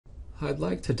I'd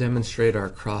like to demonstrate our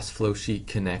Cross Flowsheet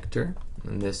Connector.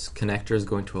 And this connector is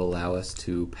going to allow us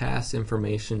to pass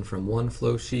information from one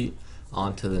flow sheet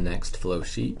onto the next flow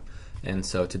sheet. And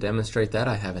so to demonstrate that,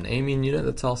 I have an amine unit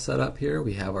that's all set up here.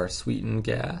 We have our sweetened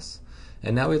gas.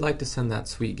 And now we'd like to send that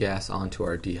sweet gas onto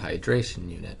our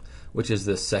dehydration unit, which is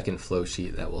this second flow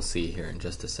sheet that we'll see here in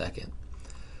just a second.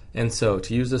 And so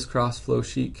to use this Cross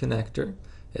Flowsheet Connector,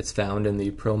 it's found in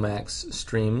the ProMax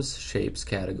Streams Shapes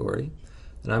category.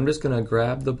 And I'm just going to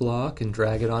grab the block and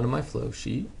drag it onto my flow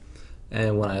sheet.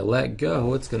 And when I let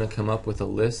go, it's going to come up with a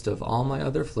list of all my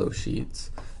other flow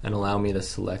sheets and allow me to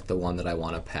select the one that I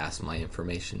want to pass my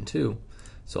information to.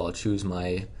 So I'll choose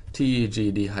my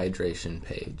TEG dehydration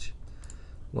page.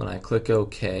 When I click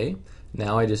OK,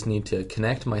 now I just need to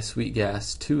connect my sweet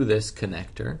gas to this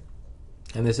connector.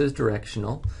 And this is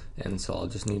directional, and so I'll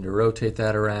just need to rotate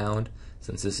that around.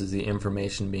 Since this is the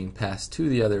information being passed to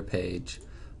the other page,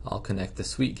 I'll connect the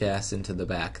sweet gas into the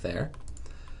back there.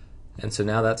 And so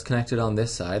now that's connected on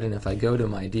this side, and if I go to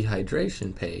my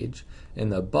dehydration page, in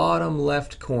the bottom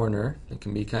left corner, it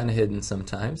can be kind of hidden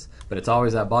sometimes, but it's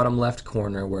always that bottom left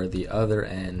corner where the other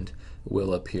end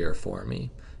will appear for me.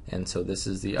 And so this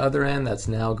is the other end that's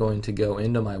now going to go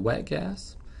into my wet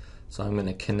gas. So I'm going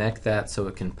to connect that so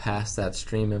it can pass that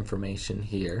stream information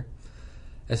here.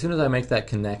 As soon as I make that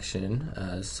connection,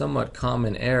 a somewhat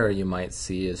common error you might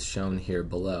see is shown here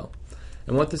below.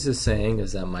 And what this is saying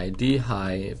is that my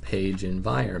dehy page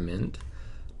environment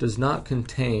does not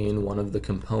contain one of the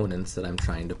components that I'm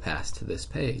trying to pass to this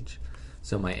page.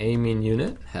 So my amine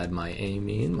unit had my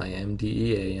amine, my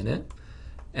MDEA in it,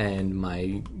 and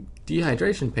my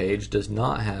dehydration page does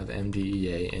not have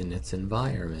MDEA in its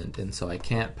environment, and so I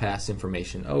can't pass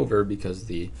information over because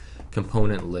the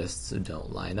component lists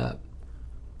don't line up.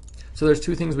 So there's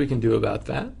two things we can do about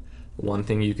that. One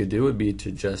thing you could do would be to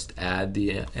just add the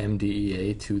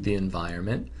MDEA to the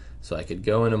environment. So I could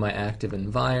go into my active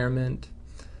environment,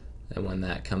 and when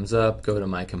that comes up, go to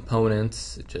my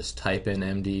components, just type in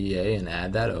MDEA and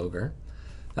add that over.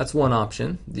 That's one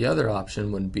option. The other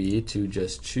option would be to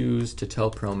just choose to tell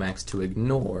ProMax to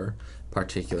ignore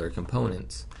particular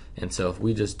components. And so if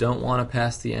we just don't want to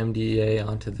pass the MDEA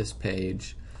onto this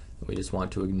page, we just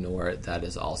want to ignore it, that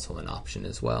is also an option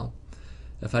as well.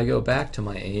 If I go back to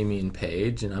my amine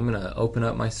page, and I'm going to open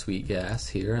up my sweet gas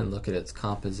here and look at its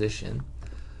composition,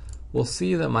 we'll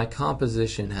see that my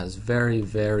composition has very,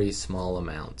 very small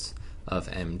amounts of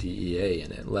MDEA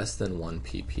in it, less than 1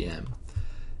 ppm.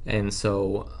 And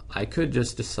so I could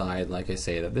just decide, like I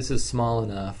say, that this is small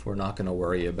enough, we're not going to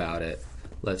worry about it,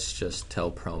 let's just tell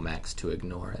ProMax to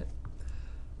ignore it.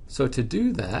 So to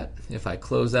do that, if I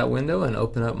close that window and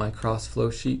open up my Cross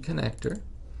Flowsheet Connector,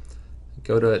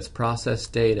 go to its Process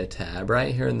Data tab,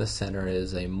 right here in the center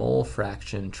is a mole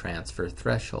fraction transfer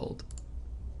threshold.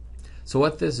 So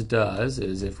what this does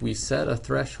is if we set a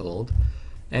threshold,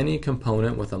 any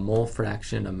component with a mole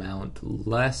fraction amount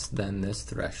less than this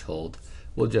threshold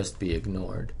will just be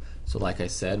ignored. So like I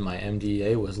said, my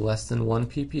MDEA was less than 1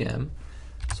 ppm,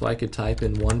 so I could type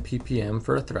in 1 ppm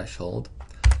for a threshold,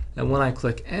 and when I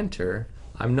click enter,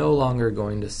 I'm no longer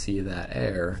going to see that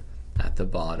error at the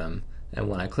bottom, and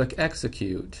when I click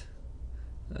execute,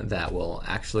 that will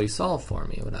actually solve for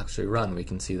me. It would actually run. We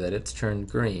can see that it's turned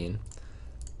green,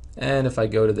 and if I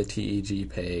go to the TEG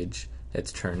page,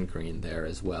 it's turned green there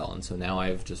as well. And so now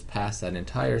I've just passed that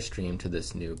entire stream to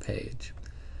this new page.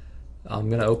 I'm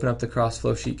going to open up the Cross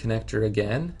Flowsheet Connector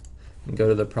again and go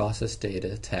to the Process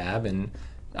Data tab, and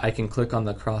I can click on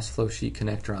the Cross Flowsheet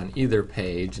Connector on either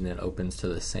page and it opens to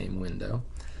the same window.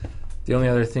 The only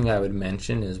other thing I would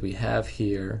mention is we have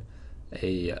here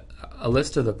a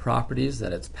list of the properties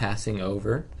that it's passing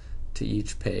over to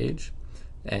each page.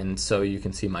 And so you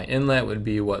can see my inlet would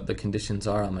be what the conditions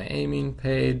are on my amine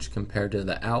page compared to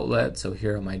the outlet, so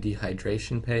here on my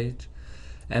dehydration page,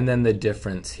 and then the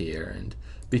difference here. And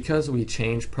because we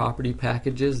change property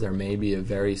packages, there may be a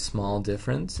very small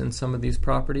difference in some of these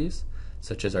properties,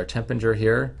 such as our temperature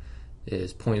here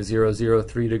is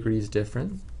 0.003 degrees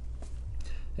different.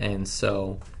 And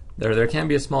so there can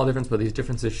be a small difference, but these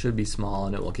differences should be small,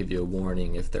 and it will give you a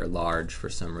warning if they're large for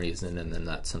some reason, and then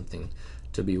that's something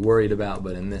to be worried about,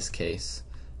 but in this case,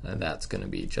 that's going to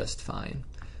be just fine.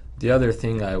 The other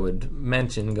thing I would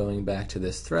mention, going back to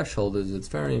this threshold, is it's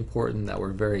very important that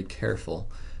we're very careful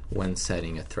when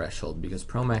setting a threshold, because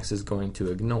ProMax is going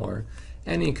to ignore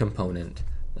any component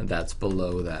that's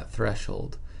below that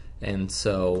threshold. And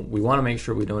so we want to make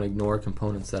sure we don't ignore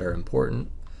components that are important,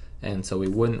 and so we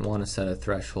wouldn't want to set a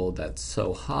threshold that's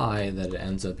so high that it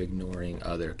ends up ignoring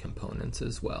other components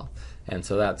as well. And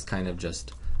so that's kind of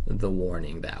just the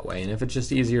warning that way. And if it's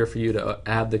just easier for you to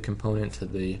add the component to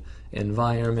the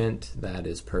environment, that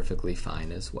is perfectly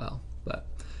fine as well. But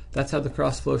that's how the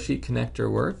Cross Flowsheet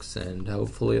Connector works, and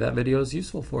hopefully that video is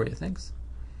useful for you. Thanks.